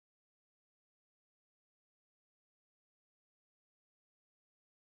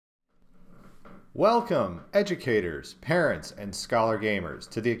Welcome, educators, parents, and scholar gamers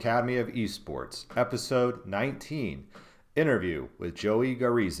to the Academy of Esports, Episode 19, Interview with Joey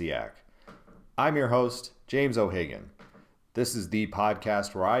Gawrysiak. I'm your host, James O'Hagan. This is the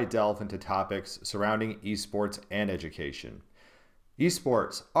podcast where I delve into topics surrounding esports and education.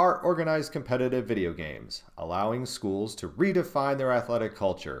 Esports are organized competitive video games, allowing schools to redefine their athletic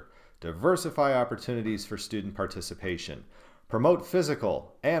culture, diversify opportunities for student participation, promote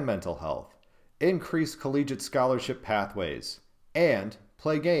physical and mental health, increase collegiate scholarship pathways, and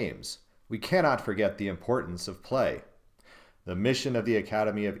play games. We cannot forget the importance of play. The mission of the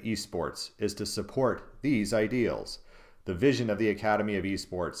Academy of Esports is to support these ideals. The vision of the Academy of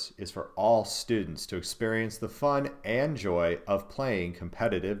Esports is for all students to experience the fun and joy of playing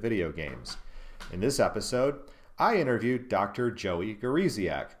competitive video games. In this episode, I interviewed Dr. Joey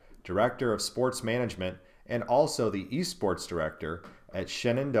Gawrysiak, Director of Sports Management and also the Esports Director at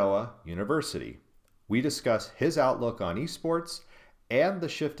Shenandoah University. We discuss his outlook on esports and the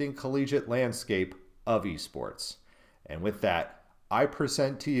shifting collegiate landscape of esports. And with that, I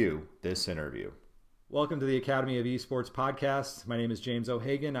present to you this interview. Welcome to the Academy of Esports podcast. My name is James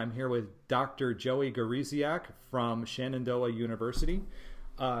O'Hagan. I'm here with Dr. Joey Gawrysiak from Shenandoah University.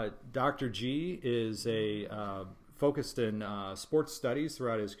 Dr. G is focused in sports studies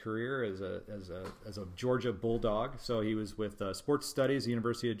throughout his career as a Georgia Bulldog. So he was with sports studies at the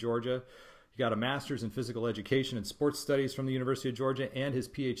University of Georgia. He got a master's in physical education and sports studies from the University of Georgia and his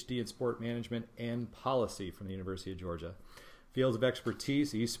PhD in sport management and policy from the University of Georgia. Fields of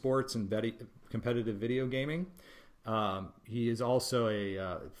expertise, esports and competitive video gaming. He is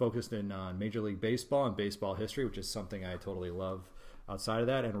also focused in Major League Baseball and baseball history, which is something I totally love outside of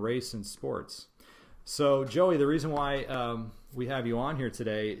that, and race and sports. So, Joey, the reason why we have you on here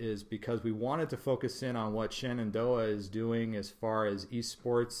today is because we wanted to focus in on what Shenandoah is doing as far as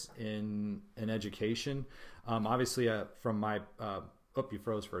esports in education. Obviously, from my you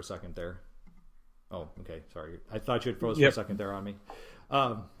froze for a second there. Oh, okay, sorry. I thought you had froze for a second there on me.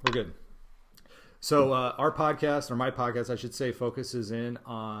 We're good. So our podcast, or my podcast, I should say, focuses in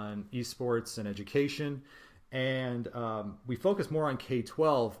on esports and education. And we focus more on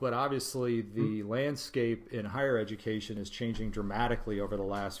K-12, but obviously the landscape in higher education is changing dramatically over the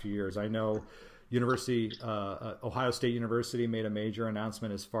last few years. I know Ohio State University made a major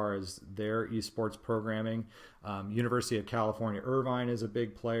announcement as far as their esports programming. University of California, Irvine is a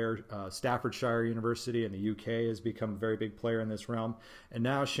big player. Staffordshire University in the UK has become a very big player in this realm. And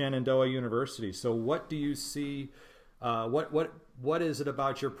now Shenandoah University. So what do you see? What is it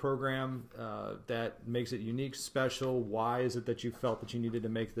about your program that makes it unique, special? Why is it that you felt that you needed to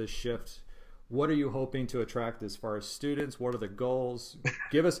make this shift? What are you hoping to attract as far as students? What are the goals?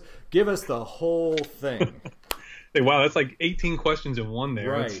 Give us the whole thing. Hey, wow, that's like 18 questions in one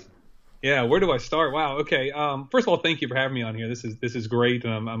there. Right. Yeah, where do I start? Wow. Okay. First of all, thank you for having me on here. This is great.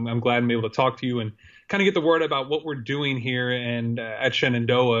 I'm glad I'm able to talk to you and kind of get the word about what we're doing here and at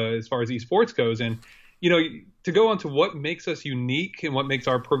Shenandoah as far as esports goes. And to go on to what makes us unique and what makes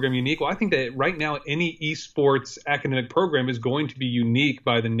our program unique, well, I think that right now any esports academic program is going to be unique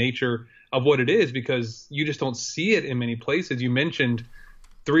by the nature of what it is, because you just don't see it in many places. You mentioned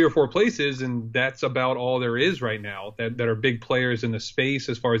 3 or 4 places, and that's about all there is right now that are big players in the space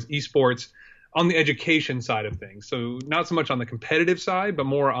as far as esports on the education side of things. So not so much on the competitive side, but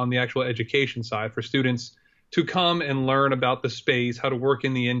more on the actual education side for students to come and learn about the space, how to work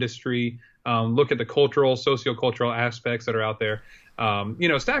in the industry, look at the cultural, sociocultural aspects that are out there.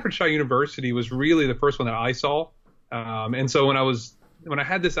 Staffordshire University was really the first one that I saw. And so when I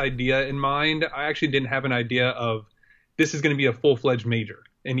had this idea in mind, I actually didn't have an idea of this is going to be a full-fledged major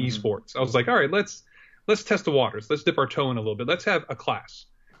in esports. I was like, all right, let's test the waters. Let's dip our toe in a little bit. Let's have a class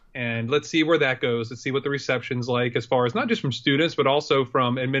and let's see where that goes. Let's see what the reception's like as far as not just from students, but also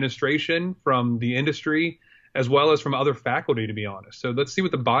from administration, from the industry, as well as from other faculty, to be honest. So let's see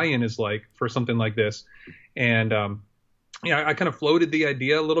what the buy-in is like for something like this. And I kind of floated the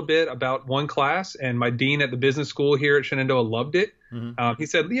idea a little bit about one class, and my dean at the business school here at Shenandoah loved it. He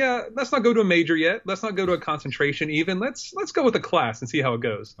said, yeah, let's not go to a major yet. Let's not go to a concentration even. Let's go with a class and see how it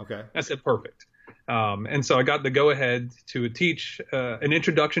goes. Okay. I said, perfect. And so I got the go-ahead to teach an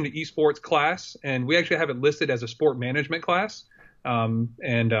introduction to esports class, and we actually have it listed as a sport management class.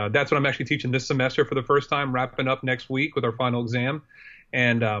 That's what I'm actually teaching this semester for the first time, wrapping up next week with our final exam.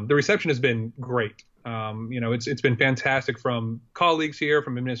 And the reception has been great. It's been fantastic from colleagues here,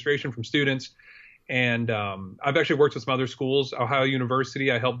 from administration, from students. And I've actually worked with some other schools. Ohio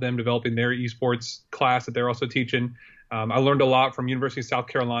University, I helped them developing their esports class that they're also teaching. I learned a lot from University of South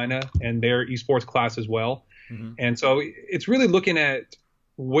Carolina and their esports class as well. And so it's really looking at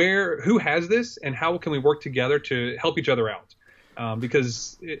who has this and how can we work together to help each other out?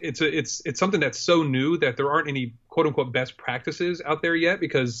 Because it's something that's so new that there aren't any quote unquote best practices out there yet,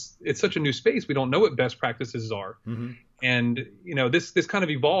 because it's such a new space. We don't know what best practices are. Mm-hmm. And, this kind of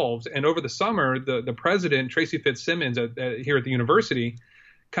evolves. And over the summer, the president, Tracy Fitzsimmons here at the university,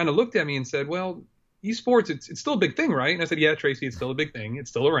 kind of looked at me and said, well, esports, it's still a big thing, right? And I said, yeah, Tracy, it's still a big thing.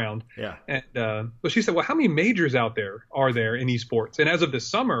 It's still around. Yeah. And but she said, well, how many majors out there are there in esports? And as of this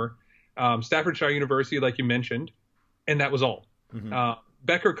summer, Staffordshire University, like you mentioned, and that was all. Mm-hmm.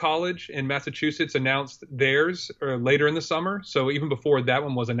 Becker College in Massachusetts announced theirs later in the summer. So even before that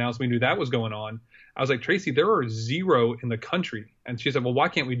one was announced, we knew that was going on. I was like, Tracy, there are 0 in the country. And she said, well, why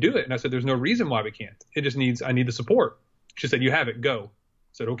can't we do it? And I said, there's no reason why we can't. It just I need the support. She said, you have it, go.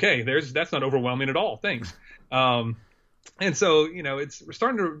 I said, okay, that's not overwhelming at all. Thanks. And so, we're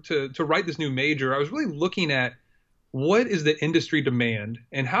starting to write this new major. I was really looking at what is the industry demand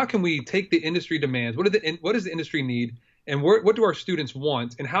and how can we take the industry demands? What does the industry need? And what do our students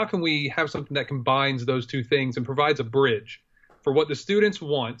want? And how can we have something that combines those two things and provides a bridge for what the students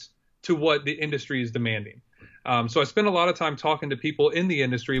want to what the industry is demanding? So I spent a lot of time talking to people in the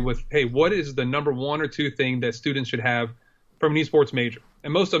industry with, hey, what is the number 1 or 2 thing that students should have from an esports major?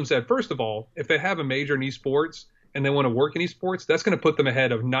 And most of them said, first of all, if they have a major in esports and they want to work in esports, that's going to put them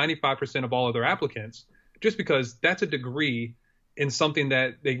ahead of 95% of all other applicants, just because that's a degree in something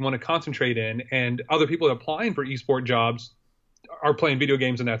that they want to concentrate in, and other people applying for esport jobs are playing video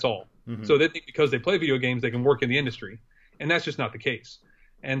games and that's all. Mm-hmm. So they think because they play video games, they can work in the industry, and that's just not the case.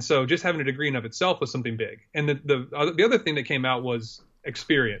 And so just having a degree in of itself was something big. And the other thing that came out was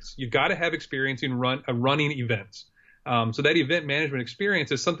experience. You've got to have experience in running events. So that event management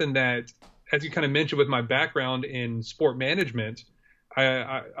experience is something that, as you kind of mentioned with my background in sport management,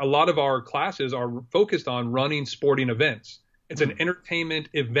 a lot of our classes are focused on running sporting events. It's an entertainment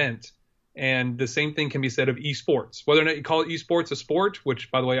event. And the same thing can be said of esports. Whether or not you call it esports a sport,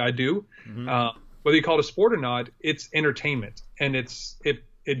 which, by the way, I do, whether you call it a sport or not, it's entertainment. And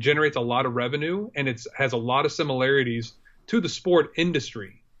it generates a lot of revenue, and it has a lot of similarities to the sport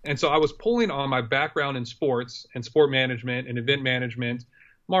industry. And so I was pulling on my background in sports and sport management and event management,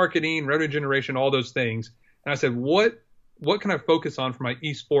 marketing, revenue generation, all those things. And I said, what can I focus on for my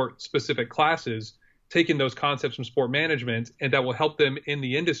esport specific classes, taking those concepts from sport management, and that will help them in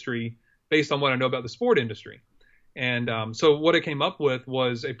the industry based on what I know about the sport industry. And so what I came up with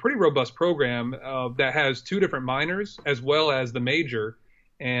was a pretty robust program that has 2 different minors as well as the major.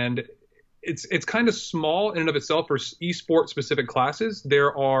 And it's kind of small in and of itself for esport specific classes.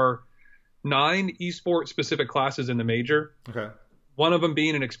 There are 9 esport specific classes in the major. Okay. One of them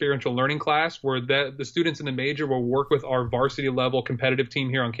being an experiential learning class where the students in the major will work with our varsity level competitive team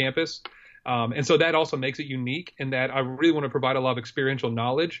here on campus. And so that also makes it unique in that I really want to provide a lot of experiential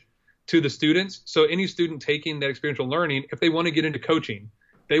knowledge to the students. So any student taking that experiential learning, if they want to get into coaching,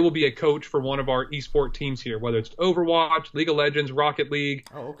 they will be a coach for one of our esport teams here, whether it's Overwatch, League of Legends, Rocket League,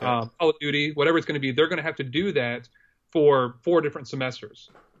 Call of Duty, whatever it's going to be. They're going to have to do that for 4 different semesters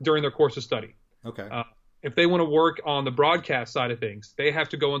during their course of study. Okay. If they want to work on the broadcast side of things, they have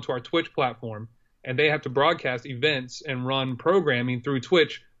to go into our Twitch platform and they have to broadcast events and run programming through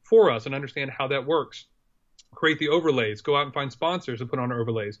Twitch for us and understand how that works. Create the overlays, go out and find sponsors to put on our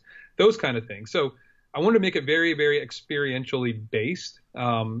overlays, those kind of things. So I wanted to make it very, very experientially based,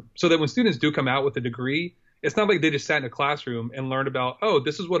 so that when students do come out with a degree, it's not like they just sat in a classroom and learned about, oh,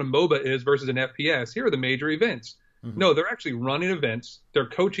 this is what a MOBA is versus an FPS. Here are the major events. Mm-hmm. No, they're actually running events. They're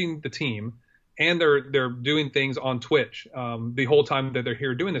coaching the team, and they're doing things on Twitch the whole time that they're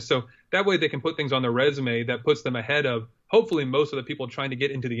here doing this. So that way they can put things on their resume that puts them ahead of hopefully most of the people trying to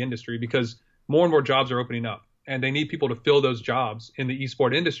get into the industry, because more and more jobs are opening up and they need people to fill those jobs in the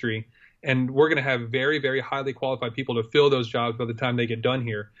esport industry. And we're going to have very, very highly qualified people to fill those jobs by the time they get done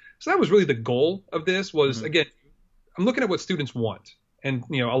here. So that was really the goal of this was, again, I'm looking at what students want. And,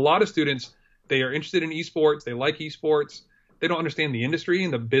 a lot of students, they are interested in esports. They like esports. They don't understand the industry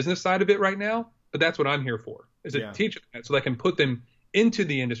and the business side of it right now. But that's what I'm here for, is to teach them that so that I can put them into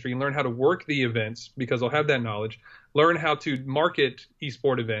the industry and learn how to work the events, because they'll have that knowledge, learn how to market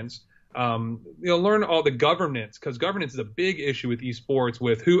esport events, learn all the governance, because governance is a big issue with esports,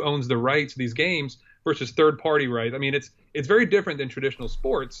 with who owns the rights to these games versus third party rights. I mean, it's very different than traditional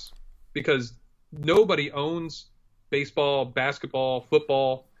sports because nobody owns baseball, basketball,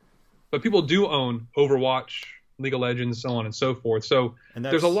 football, but people do own Overwatch, League of Legends, so on and so forth. So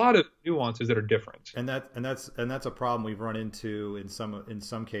there's a lot of nuances that are different. And that's a problem we've run into in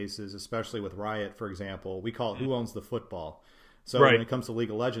some cases, especially with Riot, for example. We call it who owns the football. So when it comes to League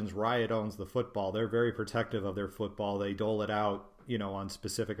of Legends, Riot owns the football. They're very protective of their football. They dole it out on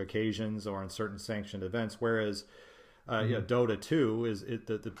specific occasions or on certain sanctioned events. Whereas, Dota 2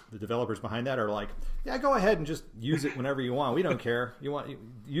 the developers behind that are like, yeah, go ahead and just use it whenever you want. We don't care.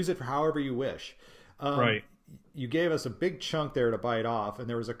 Use it for however you wish. Right. You gave us a big chunk there to bite off, and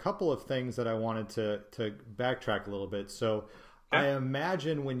there was a couple of things that I wanted to backtrack a little bit. So I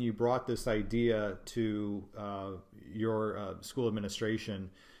imagine when you brought this idea to your school administration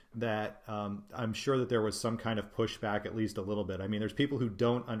that I'm sure that there was some kind of pushback, at least a little bit. I mean, there's people who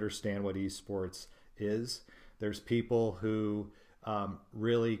don't understand what esports is. There's people who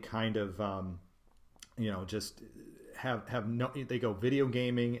really kind of, just have no, they go video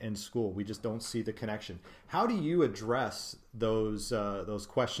gaming and school. We just don't see the connection. How do you address those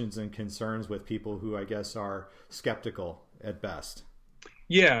questions and concerns with people who I guess are skeptical at best?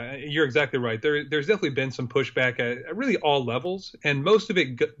 Yeah, you're exactly right. There's definitely been some pushback at really all levels, and most of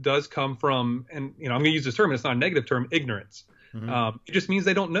it does come from, and I'm going to use this term, it's not a negative term, ignorance. Mm-hmm. It just means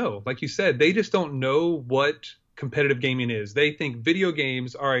they don't know. Like you said, they just don't know what competitive gaming is. They think video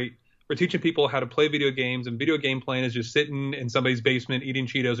games, all right, we're teaching people how to play video games, and video game playing is just sitting in somebody's basement eating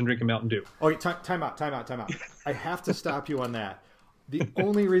Cheetos and drinking Mountain Dew. Okay, time out. I have to stop you on that. The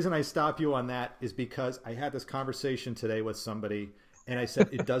only reason I stop you on that is because I had this conversation today with somebody, and I said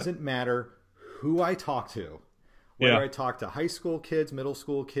it doesn't matter who I talk to, whether I talk to high school kids, middle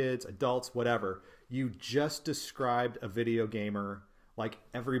school kids, adults, whatever. You just described a video gamer like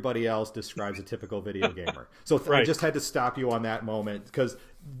everybody else describes a typical video gamer. So I just had to stop you on that moment because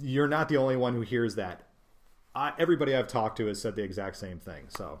you're not the only one who hears that. Everybody I've talked to has said the exact same thing.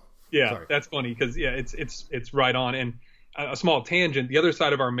 So sorry. That's funny because it's right on. And a small tangent, the other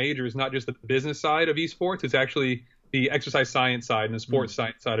side of our major is not just the business side of esports, it's actually the exercise science side and the sports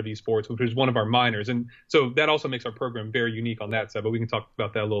science side of esports, which is one of our minors. And so that also makes our program very unique on that side, but we can talk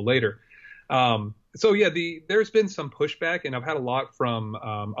about that a little later. There's been some pushback, and I've had a lot from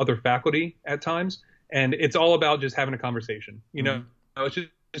other faculty at times, and it's all about just having a conversation. It's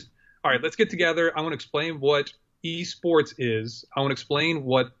just all right, let's get together. I want to explain what esports is. I want to explain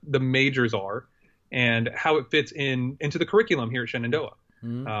what the majors are and how it fits into the curriculum here at Shenandoah.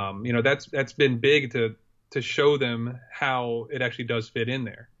 That's been big to show them how it actually does fit in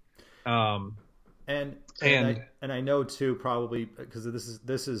there. And I know too, probably because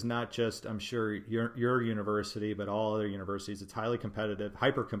this is not just, I'm sure, your university, but all other universities. It's highly competitive,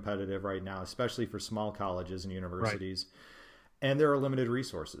 hyper competitive right now, especially for small colleges and universities. Right. And there are limited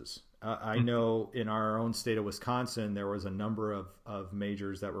resources. I know in our own state of Wisconsin, there was a number of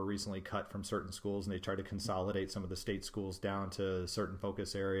majors that were recently cut from certain schools, and they tried to consolidate some of the state schools down to certain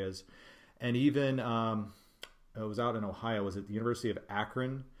focus areas. And even it was out in Ohio. Was it the University of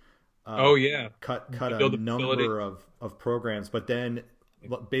Akron? Cut a number of programs, but then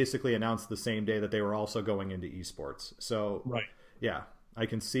basically announced the same day that they were also going into esports. So I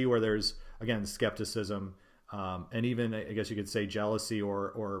can see where there's, again, skepticism, and even, I guess you could say, jealousy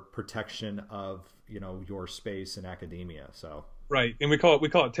or protection of your space in academia. So and we call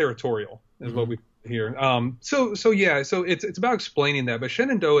it territorial is what we hear. So it's about explaining that. But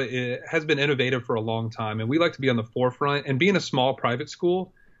Shenandoah has been innovative for a long time, and we like to be on the forefront. And being a small private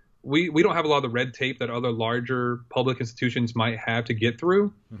school, we don't have a lot of the red tape that other larger public institutions might have to get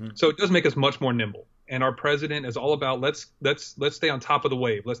through. So it does make us much more nimble. And our president is all about let's stay on top of the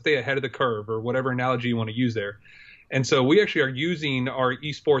wave. Let's stay ahead of the curve, or whatever analogy you want to use there. And so we actually are using our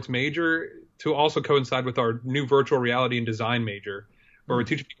esports major to also coincide with our new virtual reality and design major, where we're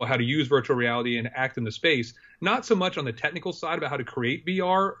teaching people how to use virtual reality and act in the space. Not so much on the technical side about how to create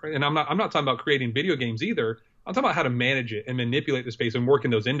VR, and I'm not talking about creating video games either. I'm talking about how to manage it and manipulate the space and work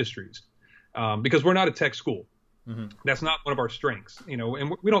in those industries, because we're not a tech school. That's not one of our strengths,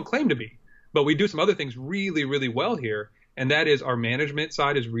 and we don't claim to be, but we do some other things really, really well here. And that is, our management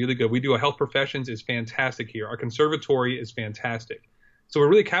side is really good. We do a health professions is fantastic here. Our conservatory is fantastic. So we're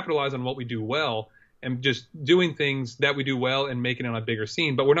really capitalizing on what we do well and just doing things that we do well and making it on a bigger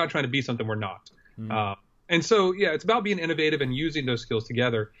scene, but we're not trying to be something we're not. And so, it's about being innovative and using those skills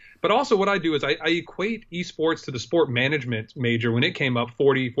together. But also what I do is I equate esports to the sport management major. When it came up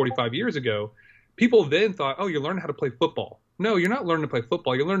 45 years ago, people then thought, oh, you're learning how to play football. No, you're not learning to play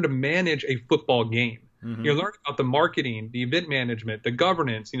football. You're learning to manage a football game. You're learning about the marketing, the event management, the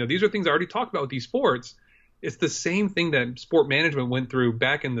governance. These are things I already talked about with these sports. It's the same thing that sport management went through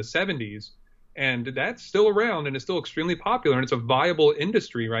back in the 70s. And that's still around, and it's still extremely popular, and it's a viable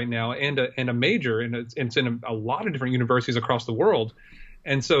industry right now, and a major, and it's in a lot of different universities across the world.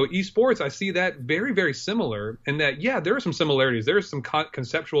 And so esports, I see that very, very similar in that, there are some similarities. There are some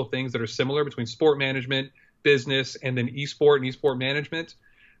conceptual things that are similar between sport management, business, and then esport and esport management.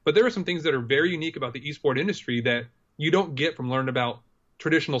 But there are some things that are very unique about the esport industry that you don't get from learning about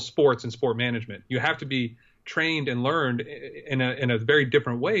traditional sports and sport management. You have to be trained and learned in a very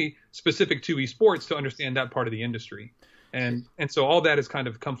different way specific to esports to understand that part of the industry. And so all that has kind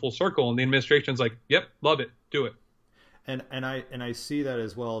of come full circle, and the administration's like, yep, love it, do it. And I see that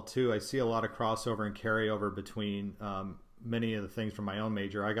as well too. I see a lot of crossover and carryover between many of the things from my own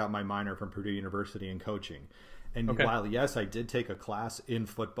major. I got my minor from Purdue University in coaching. And while, yes, I did take a class in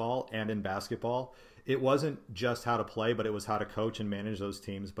football and in basketball, it wasn't just how to play, but it was how to coach and manage those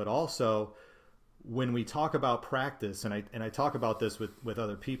teams. But also, when we talk about practice, and I talk about this with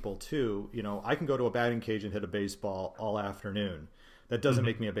other people too, you know, I can go to a batting cage and hit a baseball all afternoon. That doesn't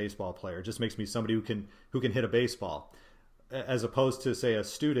make me a baseball player. It just makes me somebody who can hit a baseball. As opposed to, say, a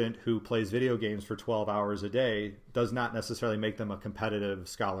student who plays video games for 12 hours a day does not necessarily make them a competitive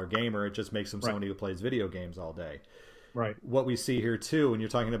scholar gamer. It just makes them somebody who plays video games all day. Right. What we see here too, when you're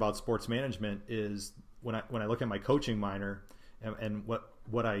talking about sports management, is when I look at my coaching minor and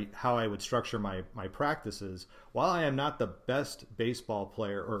how I would structure my practices. While I am not the best baseball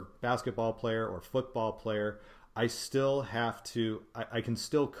player or basketball player or football player, I still have to. I can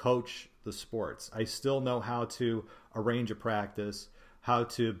still coach the sports. I still know how to arrange a practice, how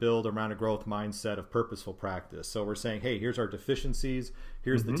to build around a growth mindset of purposeful practice. So we're saying, hey, here's our deficiencies.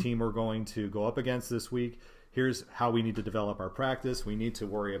 Here's the team we're going to go up against this week. Here's how we need to develop our practice. We need to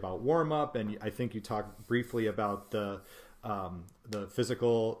worry about warm up. And I think you talked briefly about the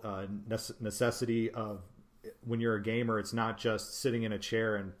physical necessity of when you're a gamer. It's not just sitting in a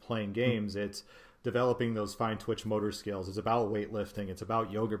chair and playing games. It's developing those fine twitch motor skills. It's about weightlifting. It's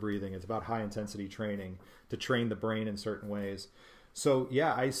about yoga breathing. It's about high intensity training to train the brain in certain ways. So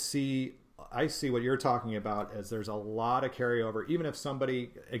yeah, I see what you're talking about as there's a lot of carryover. Even if somebody,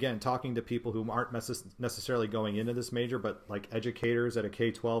 again, talking to people who aren't necessarily going into this major, but like educators at a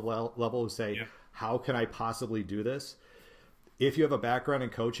K-12 level who say, how can I possibly do this? If you have a background in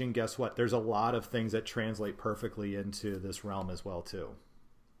coaching, guess what? There's a lot of things that translate perfectly into this realm as well too.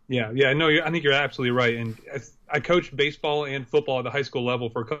 Yeah, no, I think you're absolutely right. And I coached baseball and football at the high school level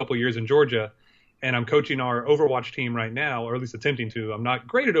for a couple of years in Georgia, and I'm coaching our Overwatch team right now, or at least attempting to. I'm not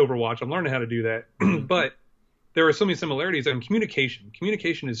great at Overwatch. I'm learning how to do that, but there are so many similarities. And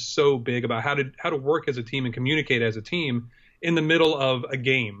communication is so big about how to work as a team and communicate as a team in the middle of a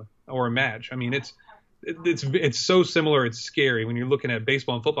game or a match. I mean, it's so similar. It's scary when you're looking at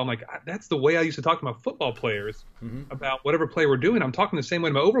baseball and football. I'm like, that's the way I used to talk to my football players about whatever play we're doing. I'm talking the same way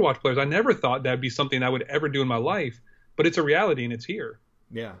to my Overwatch players. I never thought that'd be something I would ever do in my life, but it's a reality and it's here.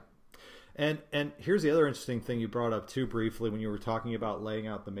 Yeah. And here's the other interesting thing you brought up too briefly when you were talking about laying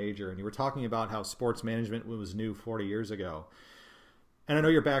out the major, and you were talking about how sports management was new 40 years ago. And I know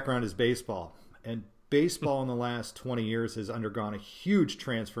your background is baseball, and baseball in the last 20 years has undergone a huge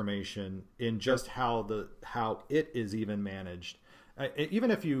transformation in just how it is even managed. Even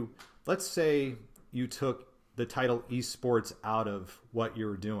if let's say you took the title esports out of what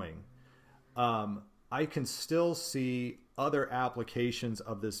you're doing, I can still see other applications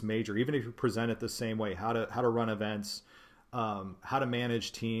of this major, even if you present it the same way, how to run events, how to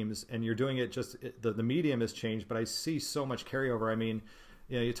manage teams, and you're doing it the medium has changed, but I see so much carryover. I mean,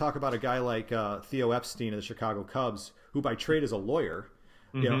 you talk about a guy like Theo Epstein of the Chicago Cubs, who by trade is a lawyer,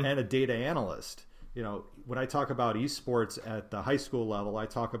 and a data analyst. When I talk about esports at the high school level, I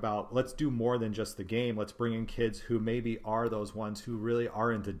talk about let's do more than just the game. Let's bring in kids who maybe are those ones who really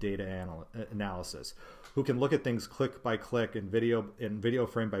are into data analysis, who can look at things click by click and video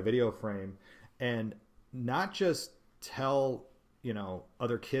frame by video frame, and not just tell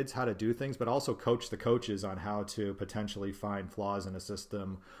other kids how to do things, but also coach the coaches on how to potentially find flaws in a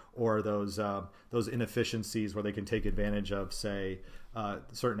system or those inefficiencies where they can take advantage of, say,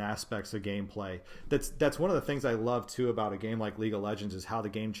 certain aspects of gameplay. That's one of the things I love too about a game like League of Legends is how the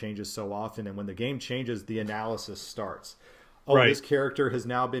game changes so often, and when the game changes, the analysis starts. This character has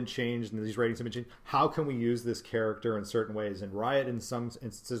now been changed and these ratings have been changed. How can we use this character in certain ways? And Riot, in some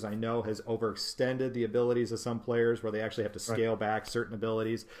instances, I know, has overextended the abilities of some players where they actually have to scale back certain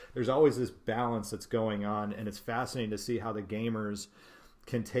abilities. There's always this balance that's going on, and it's fascinating to see how the gamers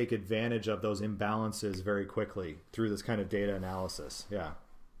can take advantage of those imbalances very quickly through this kind of data analysis.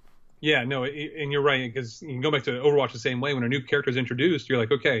 Yeah, no, and you're right, because you can go back to Overwatch the same way. When a new character is introduced, you're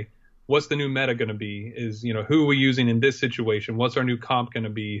like, okay, what's the new meta going to be? Is, who are we using in this situation? What's our new comp going to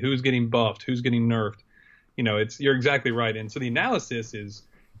be? Who's getting buffed? Who's getting nerfed? You're exactly right. And so the analysis is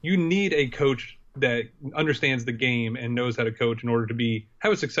you need a coach that understands the game and knows how to coach in order to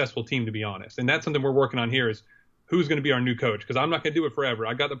have a successful team, to be honest. And that's something we're working on here is who's going to be our new coach? Because I'm not going to do it forever.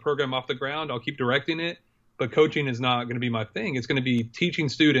 I got the program off the ground. I'll keep directing it, but coaching is not going to be my thing. It's going to be teaching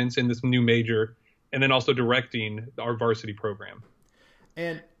students in this new major and then also directing our varsity program.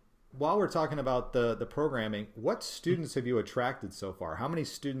 And while we're talking about the programming, what students have you attracted so far? How many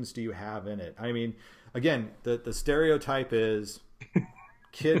students do you have in it? I mean, again, the stereotype is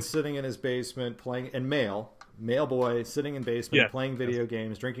kid sitting in his basement playing, and male boy sitting in basement playing video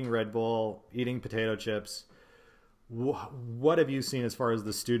games, drinking Red Bull, eating potato chips. What have you seen as far as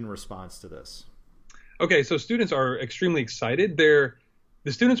the student response to this? Okay, so students are extremely excited.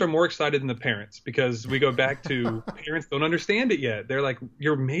 The students are more excited than the parents, because we go back to parents don't understand it yet. They're like,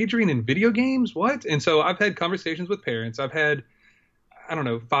 you're majoring in video games? What? And so I've had conversations with parents. I've had, I don't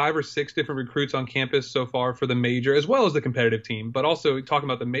know, 5 or 6 different recruits on campus so far for the major, as well as the competitive team, but also talking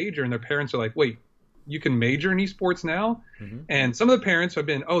about the major, and their parents are like, wait, you can major in esports now? Mm-hmm. And some of the parents have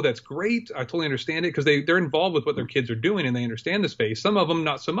been, oh, that's great. I totally understand it, because they're involved with what their kids are doing and they understand the space. Some of them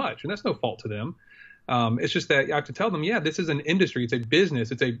not so much, and that's no fault to them. It's just that I have to tell them, this is an industry. It's a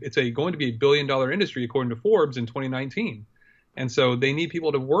business. It's going to be $1 billion industry according to Forbes in 2019. And so they need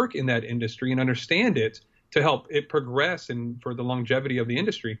people to work in that industry and understand it to help it progress and for the longevity of the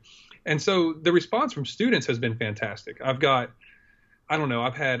industry. And so the response from students has been fantastic. I've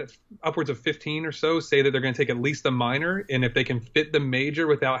had upwards of 15 or so say that they're going to take at least the minor. And if they can fit the major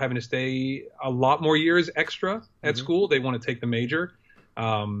without having to stay a lot more years extra at school, they want to take the major.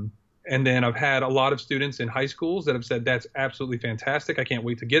 And then I've had a lot of students in high schools that have said, that's absolutely fantastic. I can't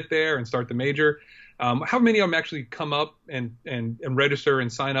wait to get there and start the major. How many of them actually come up and register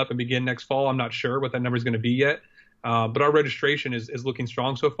and sign up and begin next fall? I'm not sure what that number is going to be yet. But our registration is looking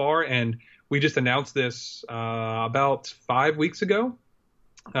strong so far. And we just announced this about 5 weeks ago,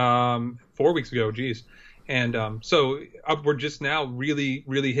 4 weeks ago, geez. And so we're just now really,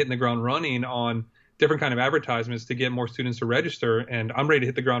 really hitting the ground running on different kind of advertisements to get more students to register. And I'm ready to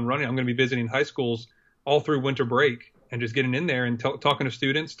hit the ground running. I'm going to be visiting high schools all through winter break and just getting in there and talking to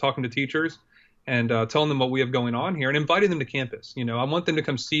students, talking to teachers, and telling them what we have going on here and inviting them to campus. I want them to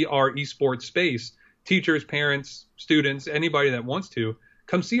come see our esports space. Teachers, parents, students, anybody that wants to,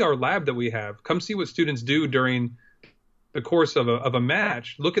 come see our lab that we have. Come see what students do during the course of a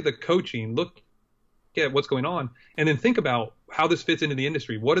match. Look at the coaching. Look at what's going on, and then think about how this fits into the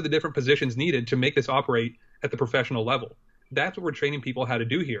industry. What are the different positions needed to make this operate at the professional level? That's what we're training people how to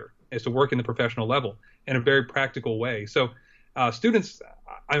do here, is to work in the professional level in a very practical way. So students,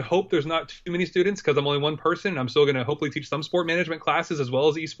 I hope there's not too many students, because I'm only one person. I'm still going to hopefully teach some sport management classes as well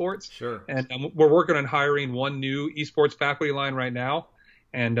as esports. Sure. And we're working on hiring one new esports faculty line right now.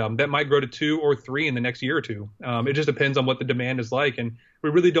 And that might grow to 2 or 3 in the next year or two. It just depends on what the demand is like. And we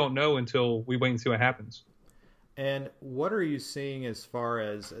really don't know until we wait and see what happens. And what are you seeing as far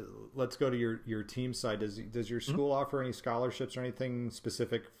as, let's go to your team side. Does your school offer any scholarships or anything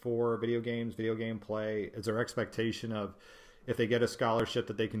specific for video games, video game play? Is there expectation of, if they get a scholarship,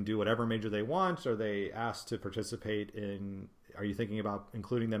 that they can do whatever major they want? Are they asked to participate in, are you thinking about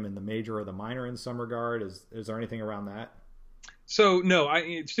including them in the major or the minor in some regard? Is there anything around that? So no,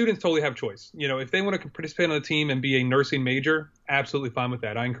 students totally have choice. If they want to participate on the team and be a nursing major, absolutely fine with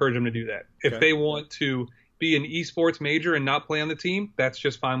that. I encourage them to do that. Okay. If they want to be an esports major and not play on the team, that's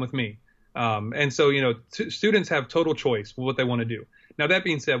just fine with me. And so, students have total choice with what they want to do. Now, that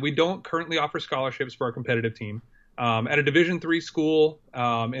being said, we don't currently offer scholarships for our competitive team. At a Division III school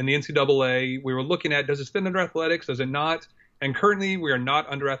in the NCAA, we were looking at, does it fit under athletics? Does it not? And currently, we are not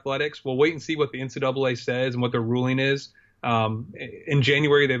under athletics. We'll wait and see what the NCAA says and what their ruling is. In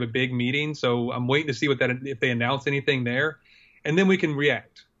January, they have a big meeting, so I'm waiting to see if they announce anything there, and then we can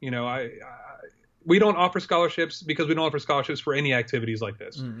react. We don't offer scholarships because we don't offer scholarships for any activities like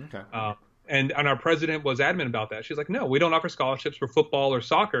this. Okay. And our president was adamant about that. She's like, no, we don't offer scholarships for football or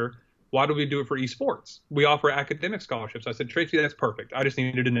soccer. Why do we do it for esports? We offer academic scholarships. I said, Tracy, that's perfect. I just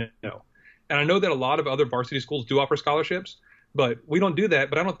needed to know. And I know that a lot of other varsity schools do offer scholarships, but we don't do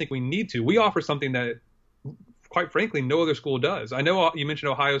that. But I don't think we need to. We offer something that, quite frankly, no other school does. I know you mentioned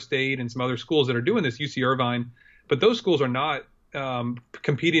Ohio State and some other schools that are doing this, UC Irvine, but those schools are not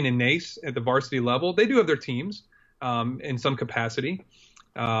competing in NACE at the varsity level. They do have their teams in some capacity.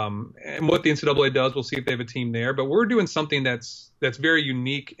 And what the NCAA does, we'll see if they have a team there. But we're doing something that's very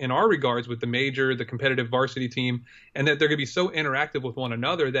unique in our regards with the major, the competitive varsity team, and that they're going to be so interactive with one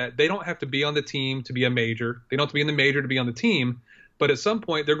another that they don't have to be on the team to be a major. They don't have to be in the major to be on the team. But at some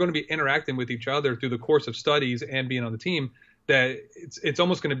point, they're going to be interacting with each other through the course of studies and being on the team. That it's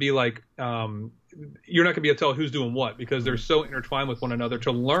almost going to be like you're not going to be able to tell who's doing what, because they're so intertwined with one another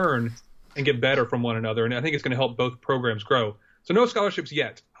to learn and get better from one another. And I think it's going to help both programs grow. So no scholarships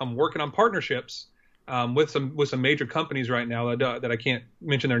yet. I'm working on partnerships with some major companies right now that I can't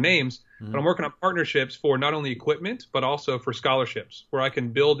mention their names, but I'm working on partnerships for not only equipment but also for scholarships, where I can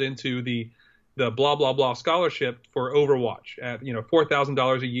build into the the blah, blah, blah scholarship for Overwatch at,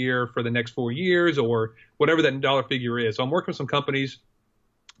 $4,000 a year for the next 4 years or whatever that dollar figure is. So I'm working with some companies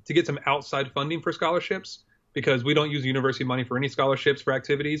to get some outside funding for scholarships because we don't use university money for any scholarships for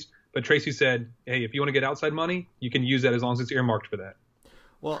activities. But Tracy said, hey, if you want to get outside money, you can use that as long as it's earmarked for that.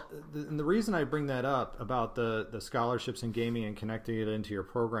 Well, the reason I bring that up about the scholarships in gaming and connecting it into your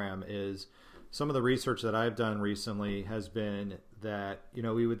program is some of the research that I've done recently has been that,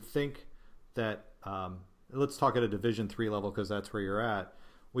 we would think that, let's talk at a Division III level because that's where you're at.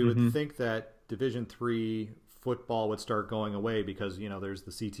 We would think that Division III football would start going away because, there's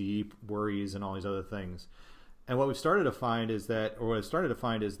the CTE worries and all these other things. And what we've started to find is that,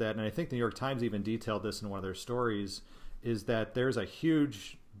 and I think the New York Times even detailed this in one of their stories, is that there's a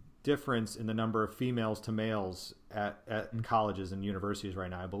huge difference in the number of females to males at colleges and universities right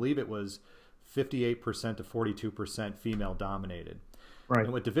now. I believe it was 58% to 42% female dominated. Right.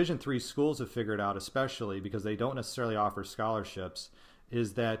 And what Division III schools have figured out, especially because they don't necessarily offer scholarships,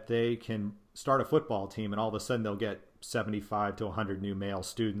 is that they can start a football team and all of a sudden they'll get 75 to 100 new male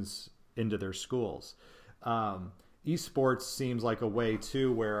students into their schools. Esports seems like a way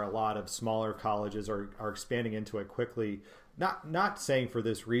too where a lot of smaller colleges are expanding into it quickly. Not saying for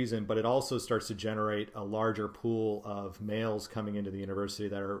this reason, but it also starts to generate a larger pool of males coming into the university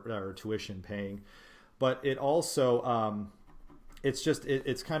that are tuition paying. But it also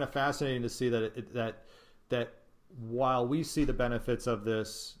it's kind of fascinating to see that while we see the benefits of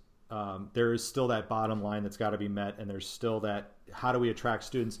this, there is still that bottom line that's got to be met, and there's still that how do we attract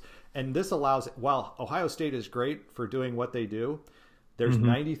students? And this allows, while Ohio State is great for doing what they do, there's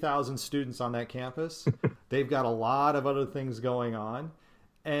 90,000 students on that campus. They've got a lot of other things going on,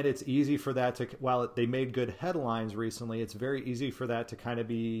 and it's easy for that to, while they made good headlines recently, it's very easy for that to kind of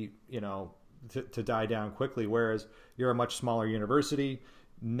be, to die down quickly. Whereas you're a much smaller university.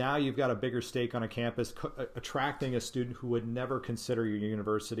 Now you've got a bigger stake on a campus, attracting a student who would never consider your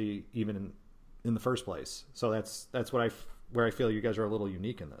university even in the first place. So that's where I feel you guys are a little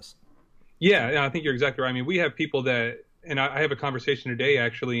unique in this. Yeah, I think you're exactly right. I mean, we have people that, and I have a conversation today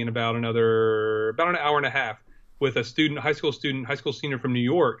actually in about an hour and a half with a high school senior from New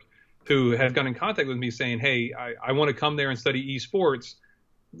York who has gotten in contact with me saying, hey, I want to come there and study esports.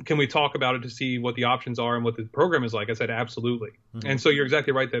 Can we talk about it to see what the options are and what the program is like? I said, absolutely. And so you're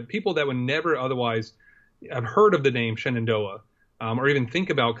exactly right that people that would never otherwise have heard of the name Shenandoah or even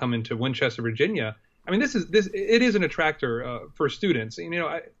think about coming to Winchester, Virginia. I mean, it is an attractor for students.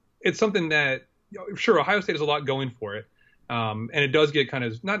 It's something that, sure, Ohio State has a lot going for it. And it does get kind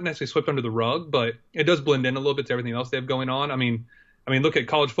of not necessarily swept under the rug, but it does blend in a little bit to everything else they have going on. I mean, look at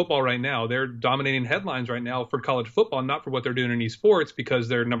college football right now. They're dominating headlines right now for college football, not for what they're doing in esports, because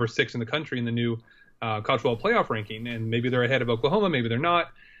they're number 6 in the country in the new college football playoff ranking. And maybe they're ahead of Oklahoma, maybe they're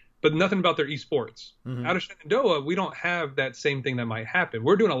not, but nothing about their esports. Out of Shenandoah, we don't have that same thing that might happen.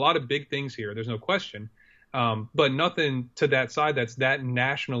 We're doing a lot of big things here. There's no question. But nothing to that side that's that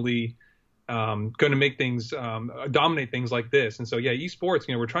nationally going to make things dominate things like this. And so, yeah, esports,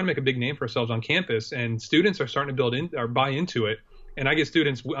 we're trying to make a big name for ourselves on campus, and students are starting to buy into it. And I get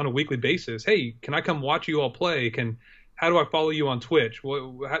students on a weekly basis. Hey, can I come watch you all play? How do I follow you on Twitch?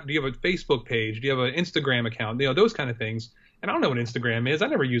 Do you have a Facebook page? Do you have an Instagram account? Those kind of things. And I don't know what Instagram is. I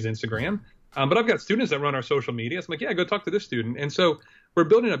never use Instagram. But I've got students that run our social media. So I'm like, yeah, go talk to this student. And so we're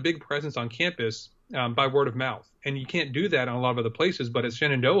building a big presence on campus by word of mouth. And you can't do that on a lot of other places. But at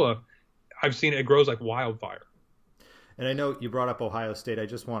Shenandoah, I've seen it grows like wildfire. And I know you brought up Ohio State. I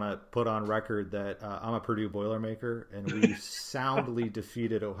just want to put on record that I'm a Purdue Boilermaker, and we soundly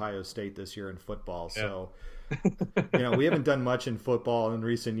defeated Ohio State this year in football. Yeah. So, we haven't done much in football in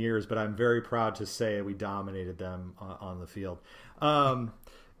recent years, but I'm very proud to say we dominated them on the field.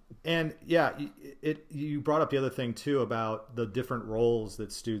 And yeah, you brought up the other thing too about the different roles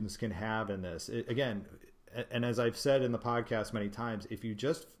that students can have in this. Again, and as I've said in the podcast many times, if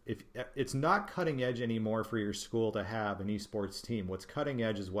it's not cutting edge anymore for your school to have an esports team, what's cutting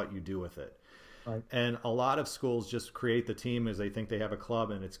edge is what you do with it. Right. And a lot of schools just create the team as they think they have a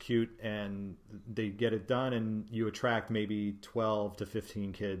club and it's cute and they get it done, and you attract maybe 12 to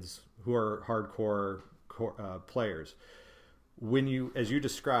 15 kids who are hardcore players. When you, as you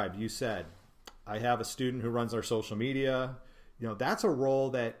described, you said, I have a student who runs our social media. That's a role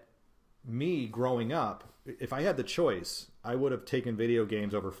that me growing up, if I had the choice, I would have taken video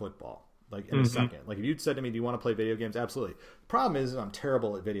games over football, like in a second. Like if you'd said to me, do you want to play video games? Absolutely. The problem is I'm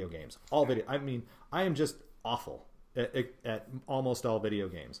terrible at video games. I am just awful at almost all video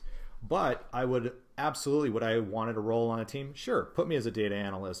games. But I would I wanted a role on a team? Sure. Put me as a data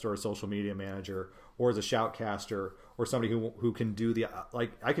analyst or a social media manager or as a shoutcaster, or somebody who can do the,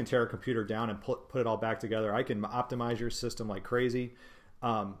 like, I can tear a computer down and put it all back together. I can optimize your system like crazy.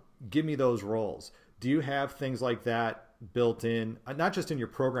 Give me those roles. Do you have things like that built in, not just in your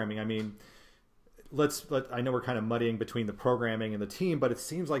programming? I mean, I know we're kind of muddying between the programming and the team, but it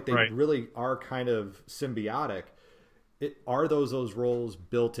seems like they really are kind of symbiotic. Are those roles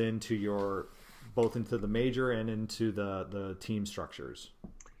built into both into the major and into the team structures?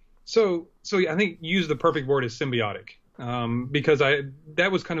 So I think you use the perfect word is symbiotic, because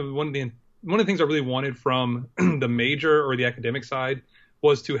that was kind of one of the things I really wanted from the major or the academic side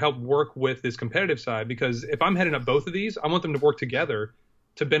was to help work with this competitive side, because if I'm heading up both of these, I want them to work together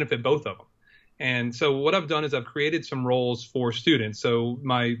to benefit both of them. And so what I've done is I've created some roles for students. So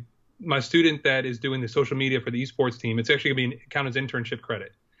my student that is doing the social media for the esports team, it's actually going to be counted as internship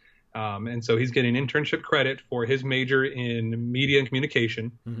credit. And so he's getting internship credit for his major in media and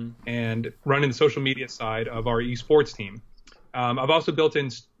communication and running the social media side of our esports team. I've also built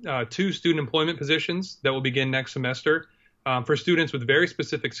in 2 student employment positions that will begin next semester for students with very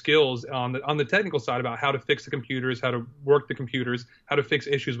specific skills on the technical side about how to fix the computers, how to work the computers, how to fix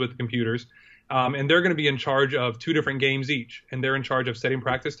issues with the computers. And they're going to be in charge of 2 different games each, and they're in charge of setting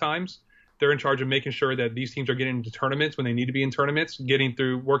practice times. They're in charge of making sure that these teams are getting into tournaments when they need to be in tournaments, getting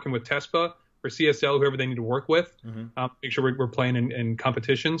through working with TESPA or CSL, whoever they need to work with, make sure we're playing in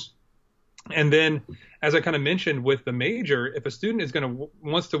competitions. And then, as I kind of mentioned with the major, if a student is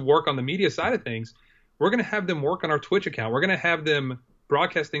wants to work on the media side of things, we're going to have them work on our Twitch account. We're going to have them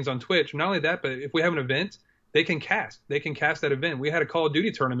broadcast things on Twitch. Not only that, but if we have an event, they can cast that event. We had a Call of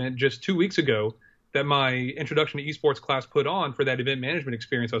Duty tournament just 2 weeks ago that my introduction to esports class put on for that event management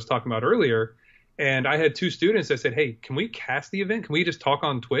experience I was talking about earlier. And I had 2 students that said, hey, can we cast the event? Can we just talk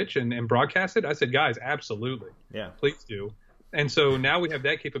on Twitch and broadcast it? I said, guys, absolutely. Yeah, please do. And so now we have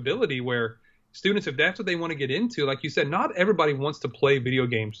that capability where students, if that's what they want to get into, like you said, not everybody wants to play video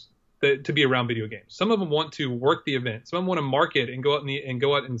games, to be around video games. Some of them want to work the event. Some of them want to market and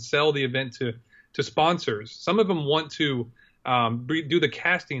go out and sell the event to sponsors. Some of them want to do the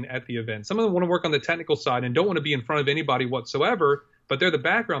casting at the event. Some of them want to work on the technical side and don't want to be in front of anybody whatsoever, but they're the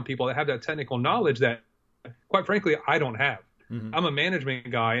background people that have that technical knowledge that, quite frankly, I don't have. I'm a management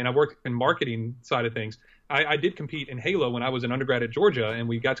guy, and I work in marketing side of things. I did compete in Halo when I was an undergrad at Georgia, and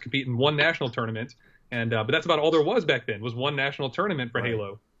we got to compete in 1 national tournament. But that's about all there was back then, was 1 national tournament for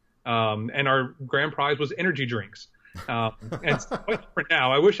Halo. And our grand prize was energy drinks. And it's quite different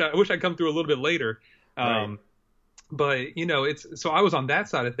now. I wish I'd come through a little bit later. But so I was on that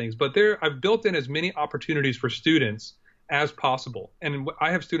side of things, but I've built in as many opportunities for students as possible. And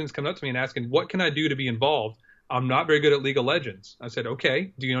I have students come up to me and asking, what can I do to be involved? I'm not very good at League of Legends. I said,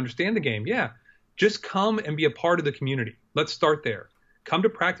 okay, do you understand the game? Yeah. Just come and be a part of the community. Let's start there. Come to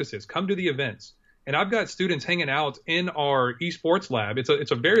practices, come to the events. And I've got students hanging out in our esports lab. It's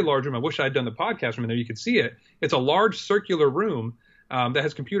a very large room. I wish I'd done the podcast room in there. You could see it. It's a large circular room that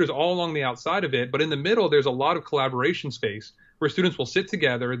has computers all along the outside of it. But in the middle, there's a lot of collaboration space where students will sit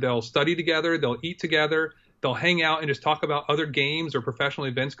together. They'll study together. They'll eat together. They'll hang out and just talk about other games or professional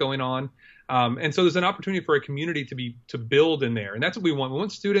events going on. And so there's an opportunity for a community to build in there. And that's what we want. We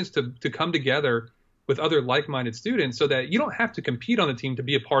want students to come together with other like-minded students so that you don't have to compete on the team to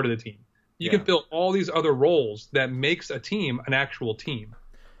be a part of the team. You can fill all these other roles that makes a team an actual team.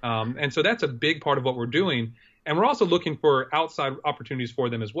 And so that's a big part of what we're doing. And we're also looking for outside opportunities for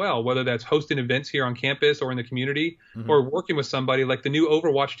them as well, whether that's hosting events here on campus or in the community or working with somebody like the new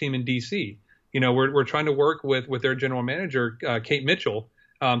Overwatch team in DC. We're trying to work with their general manager, Kate Mitchell,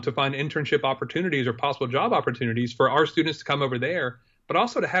 to find internship opportunities or possible job opportunities for our students to come over there, but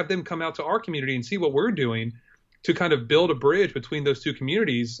also to have them come out to our community and see what we're doing to kind of build a bridge between those 2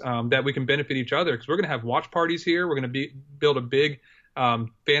 communities that we can benefit each other. Because we're going to have watch parties here. We're going to build a big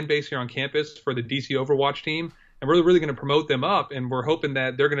fan base here on campus for the DC Overwatch team. And we're really going to promote them up. And we're hoping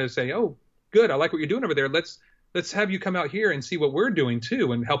that they're going to say, oh, good, I like what you're doing over there. Let's have you come out here and see what we're doing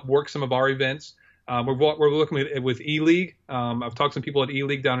too and help work some of our events. We're looking with E-League. I've talked to some people at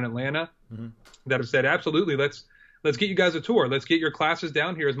E-League down in Atlanta that have said, absolutely, let's get you guys a tour. Let's get your classes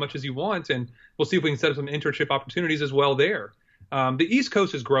down here as much as you want, and we'll see if we can set up some internship opportunities as well there. The East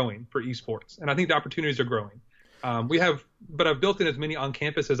Coast is growing for esports, and I think the opportunities are growing. But I've built in as many on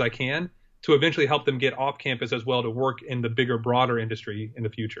campus as I can to eventually help them get off campus as well to work in the bigger, broader industry in the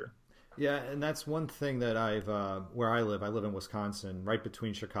future. Yeah, and that's one thing that where I live in Wisconsin, right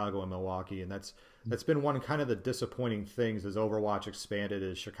between Chicago and Milwaukee, and that's been one kind of the disappointing things as Overwatch expanded,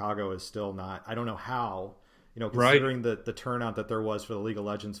 is Chicago is still not, I don't know how, considering the turnout that there was for the League of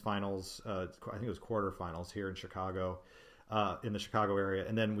Legends finals, I think it was quarterfinals here in Chicago. in the Chicago area,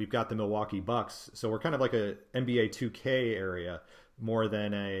 and then we've got the Milwaukee Bucks. So we're kind of like a NBA 2K area more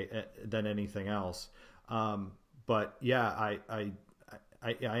than anything else. But yeah,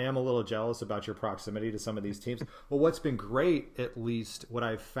 I am a little jealous about your proximity to some of these teams. Well, what's been great, at least what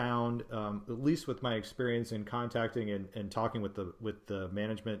I've found, at least with my experience in contacting and talking with the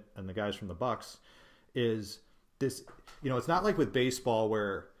management and the guys from the Bucks, is this, it's not like with baseball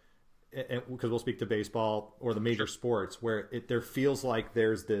where, because we'll speak to baseball or the major sports, where there feels like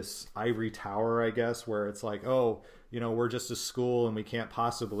there's this ivory tower, I guess, where it's like, oh, we're just a school and we can't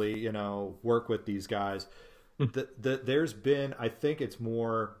possibly, work with these guys. There's been, I think it's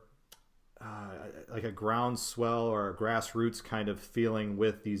more like a groundswell or a grassroots kind of feeling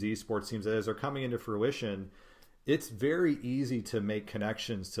with these esports teams as they're coming into fruition. It's very easy to make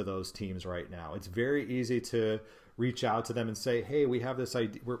connections to those teams right now. It's very easy to reach out to them and say, hey, we have this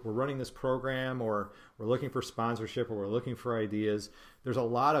idea, we're running this program, or we're looking for sponsorship, or we're looking for ideas. There's a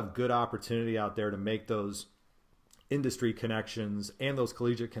lot of good opportunity out there to make those industry connections and those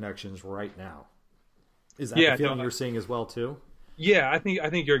collegiate connections right now. Is that the feeling you're seeing as well too? Yeah, I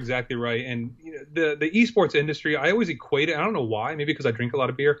think you're exactly right. And the esports industry, I always equate it. I don't know why. Maybe because I drink a lot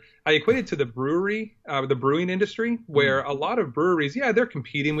of beer. I equate it to the brewing industry, where a lot of breweries, they're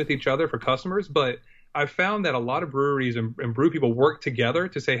competing with each other for customers. But I've found that a lot of breweries and brew people work together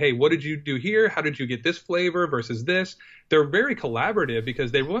to say, hey, what did you do here? How did you get this flavor versus this? They're very collaborative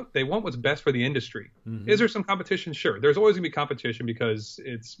because they want what's best for the industry. Mm-hmm. Is there some competition? Sure. There's always going to be competition because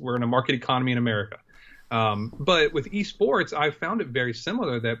we're in a market economy in America. But with esports, I've found it very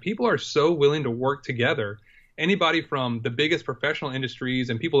similar, that people are so willing to work together. Anybody from the biggest professional industries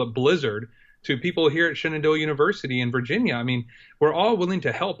and people at Blizzard to people here at Shenandoah University in Virginia. I mean, we're all willing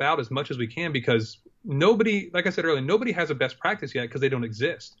to help out as much as we can because nobody, like I said earlier, nobody has a best practice yet because they don't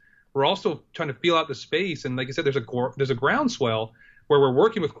exist. We're also trying to feel out the space. And like I said, there's a groundswell where we're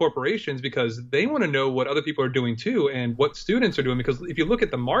working with corporations because they want to know what other people are doing too and what students are doing. Because if you look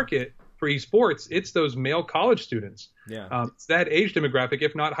at the market for esports, it's those male college students. Yeah. It's that age demographic,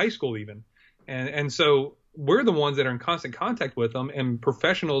 if not high school even. And so we're the ones that are in constant contact with them, and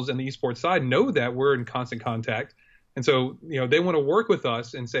professionals in the esports side know that we're in constant contact. And so, they want to work with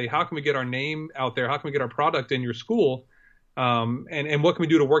us and say, how can we get our name out there? How can we get our product in your school? And what can we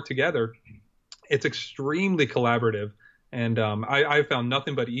do to work together? It's extremely collaborative. And I found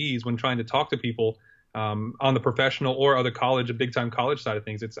nothing but ease when trying to talk to people on the professional or other big time college side of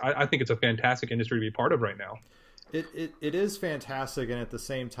things. I think it's a fantastic industry to be part of right now. It is fantastic, and at the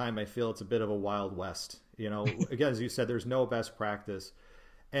same time, I feel it's a bit of a Wild West. Again, as you said, there's no best practice,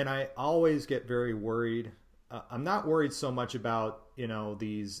 and I always get very worried. I'm not worried so much about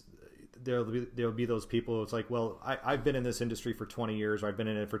these. There'll be those people who it's like, well, I've been in this industry for 20 years, or I've been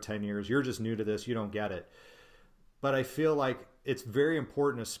in it for 10 years. You're just new to this. You don't get it. But I feel like it's very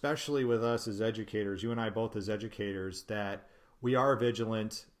important, especially with us as educators, you and I both as educators, that we are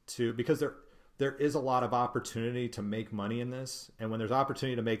vigilant because there is a lot of opportunity to make money in this. And when there's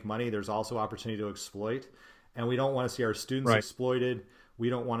opportunity to make money, there's also opportunity to exploit. And we don't want to see our students exploited. We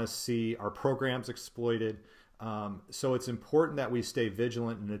don't want to see our programs exploited. So it's important that we stay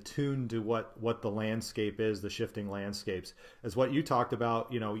vigilant and attuned to what the landscape is, the shifting landscapes. As what you talked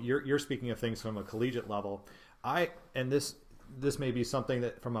about, you're speaking of things from a collegiate level. This may be something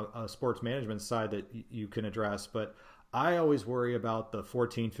that from a sports management side that you can address, but I always worry about the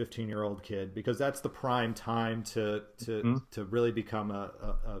 14, 15-year-old kid because that's the prime time to really become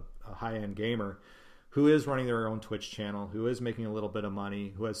a high-end gamer who is running their own Twitch channel, who is making a little bit of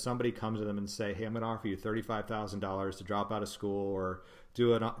money, who has somebody come to them and say, hey, I'm going to offer you $35,000 to drop out of school or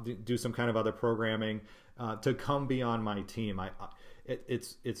do some kind of other programming to come be on my team.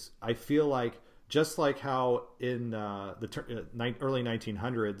 I feel like just like how in the early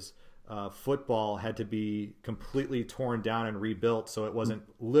 1900s, football had to be completely torn down and rebuilt so it wasn't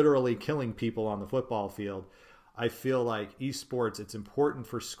literally killing people on the football field. I feel like esports, it's important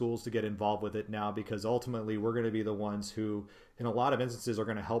for schools to get involved with it now because ultimately we're going to be the ones who, in a lot of instances, are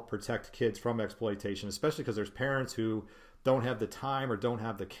going to help protect kids from exploitation, especially because there's parents who don't have the time or don't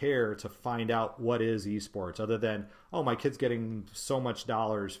have the care to find out what is esports other than, oh, my kid's getting so much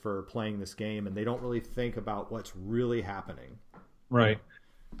dollars for playing this game, and they don't really think about what's really happening. Right.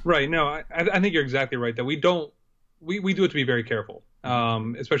 Right. No, I think you're exactly right that we do it to be very careful,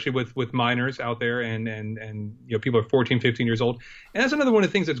 especially with minors out there and people are 14, 15 years old. And that's another one of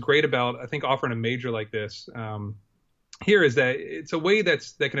the things that's great about, I think, offering a major like this here is that it's a way that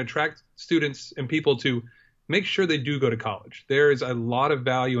can attract students and people to make sure they do go to college. There is a lot of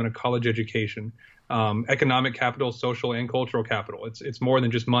value in a college education. economic capital, social and cultural capital. It's more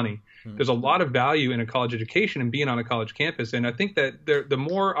than just money. There's a lot of value in a college education and being on a college campus. And I think that the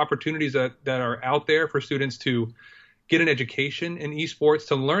more opportunities that are out there for students to get an education in esports,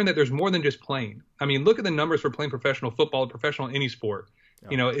 to learn that there's more than just playing. I mean, look at the numbers for playing professional football, professional any sport.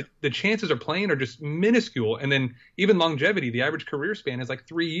 You know, the chances of playing are just minuscule. And then even longevity, the average career span is like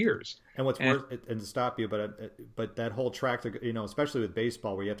 3 years. And what's worse, and to stop you, but that whole track, you know, especially with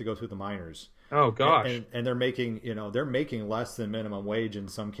baseball where you have to go through the minors. Oh, gosh. And they're making, you know, they're making less than minimum wage in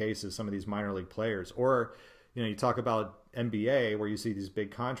some cases, some of these minor league players. Or, you know, you talk about NBA where you see these big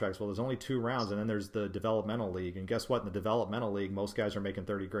contracts. Well, there's only 2 rounds, and then there's the developmental league. And guess what? In the developmental league, most guys are making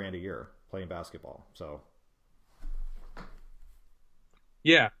 $30,000 a year playing basketball. So.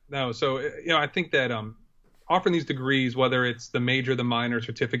 Yeah, no. So, you know, I think that offering these degrees, whether it's the major, the minor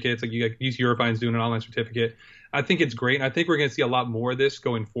certificates, like you got Eurofine's doing an online certificate, I think it's great. And I think we're going to see a lot more of this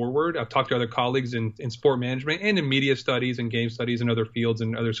going forward. I've talked to other colleagues in sport management and in media studies and game studies and other fields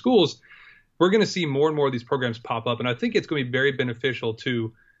and other schools. We're going to see more and more of these programs pop up. And I think it's going to be very beneficial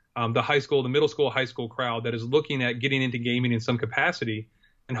to the high school, the middle school, high school crowd that is looking at getting into gaming in some capacity.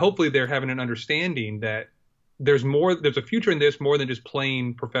 And hopefully they're having an understanding that there's a future in this more than just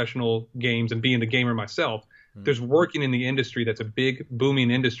playing professional games and being the gamer myself. There's working in the industry that's a big booming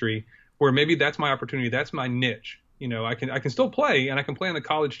industry where maybe that's my opportunity. That's my niche. You know, I can still play and I can play on the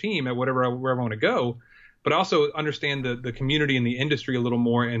college team at wherever I want to go, but also understand the community and the industry a little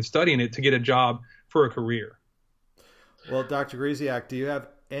more and studying it to get a job for a career. Well, Dr. Gawrysiak, do you have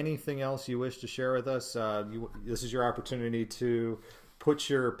anything else you wish to share with us? This is your opportunity to put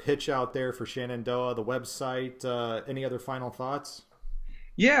your pitch out there for Shenandoah, the website. Any other final thoughts?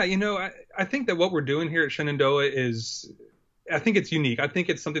 Yeah, you know, I think that what we're doing here at Shenandoah I think it's unique. I think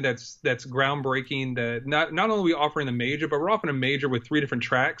it's something that's groundbreaking, that not only are we offering the major, but we're offering a major with 3 different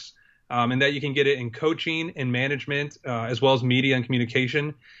tracks, and that you can get it in coaching and management, as well as media and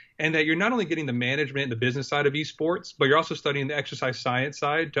communication. And that you're not only getting the management and the business side of esports, but you're also studying the exercise science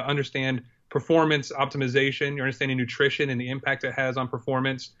side to understand performance optimization. You're understanding nutrition and the impact it has on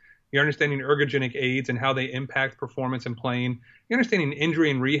performance. You're understanding ergogenic aids and how they impact performance and playing. You're understanding injury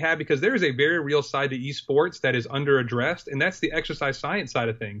and rehab, because there is a very real side to esports that is under-addressed, and that's the exercise science side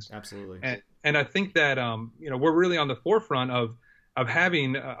of things. Absolutely. And I think that you know, we're really on the forefront of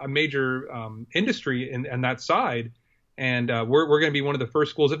having a major industry in that side, and we're going to be one of the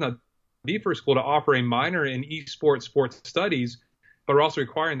first schools, if not the first school, to offer a minor in esports sports studies, but we're also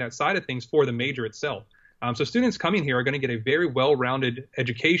requiring that side of things for the major itself. So students coming here are going to get a very well-rounded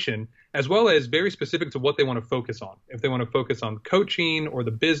education, as well as very specific to what they want to focus on. If they want to focus on coaching or the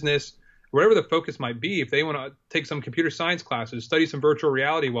business, wherever the focus might be, if they want to take some computer science classes, study some virtual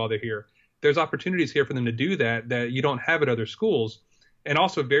reality while they're here, there's opportunities here for them to do that you don't have at other schools, and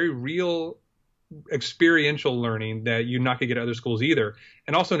also very real experiential learning that you're not going to get at other schools either.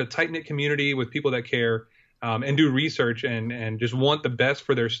 And also in a tight-knit community with people that care and do research and just want the best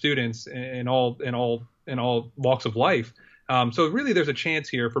for their students in all walks of life. So really there's a chance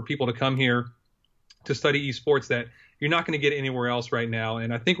here for people to come here to study esports that you're not going to get anywhere else right now.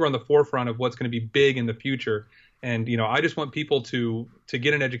 And I think we're on the forefront of what's going to be big in the future. And, you know, I just want people to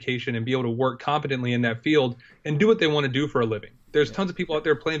get an education and be able to work competently in that field and do what they want to do for a living. There's tons of people out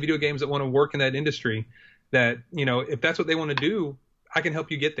there playing video games that want to work in that industry that, you know, if that's what they want to do, I can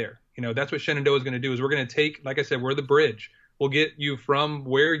help you get there. You know, that's what Shenandoah is going to do, is we're going to take, like I said, we're the bridge. We'll get you from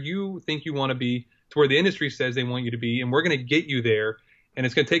where you think you want to be to where the industry says they want you to be, and we're going to get you there. And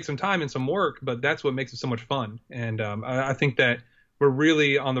it's going to take some time and some work, but that's what makes it so much fun. And I think that we're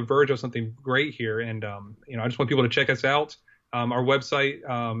really on the verge of something great here. And, you know, I just want people to check us out. Our website,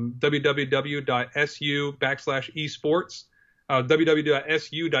 www.su/esports,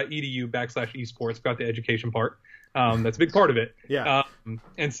 www.su.edu/esports, got the education part. That's a big part of it. Yeah.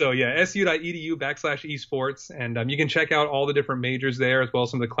 And so, yeah, su.edu/esports. And you can check out all the different majors there, as well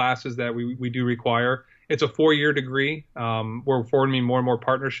as some of the classes that we do require. It's a 4-year degree. We're forming more and more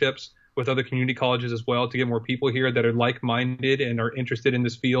partnerships with other community colleges as well to get more people here that are like-minded and are interested in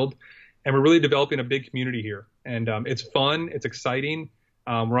this field. And we're really developing a big community here. And it's fun. It's exciting.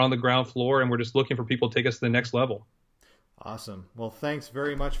 We're on the ground floor, and we're just looking for people to take us to the next level. Awesome. Well, thanks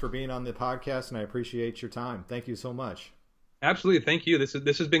very much for being on the podcast, and I appreciate your time. Thank you so much. Absolutely. Thank you. This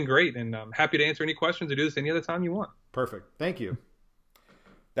has been great, and I'm happy to answer any questions or do this any other time you want. Perfect. Thank you.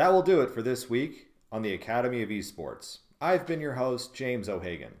 That will do it for this week on the Academy of Esports. I've been your host, James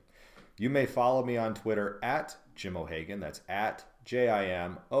O'Hagan. You may follow me on Twitter at Jim O'Hagan. That's at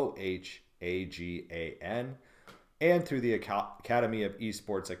JIMOHAGAN, and through the Academy of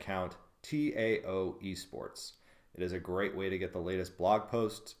Esports account, TAO Esports. It is a great way to get the latest blog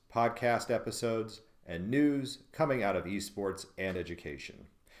posts, podcast episodes, and news coming out of esports and education.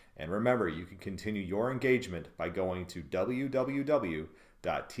 And remember, you can continue your engagement by going to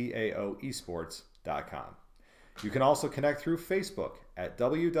www.taoesports.com. You can also connect through Facebook at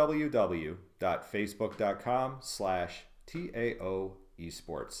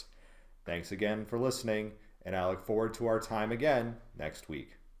www.facebook.com/TAOesports. Thanks again for listening, and I look forward to our time again next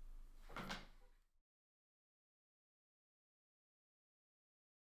week.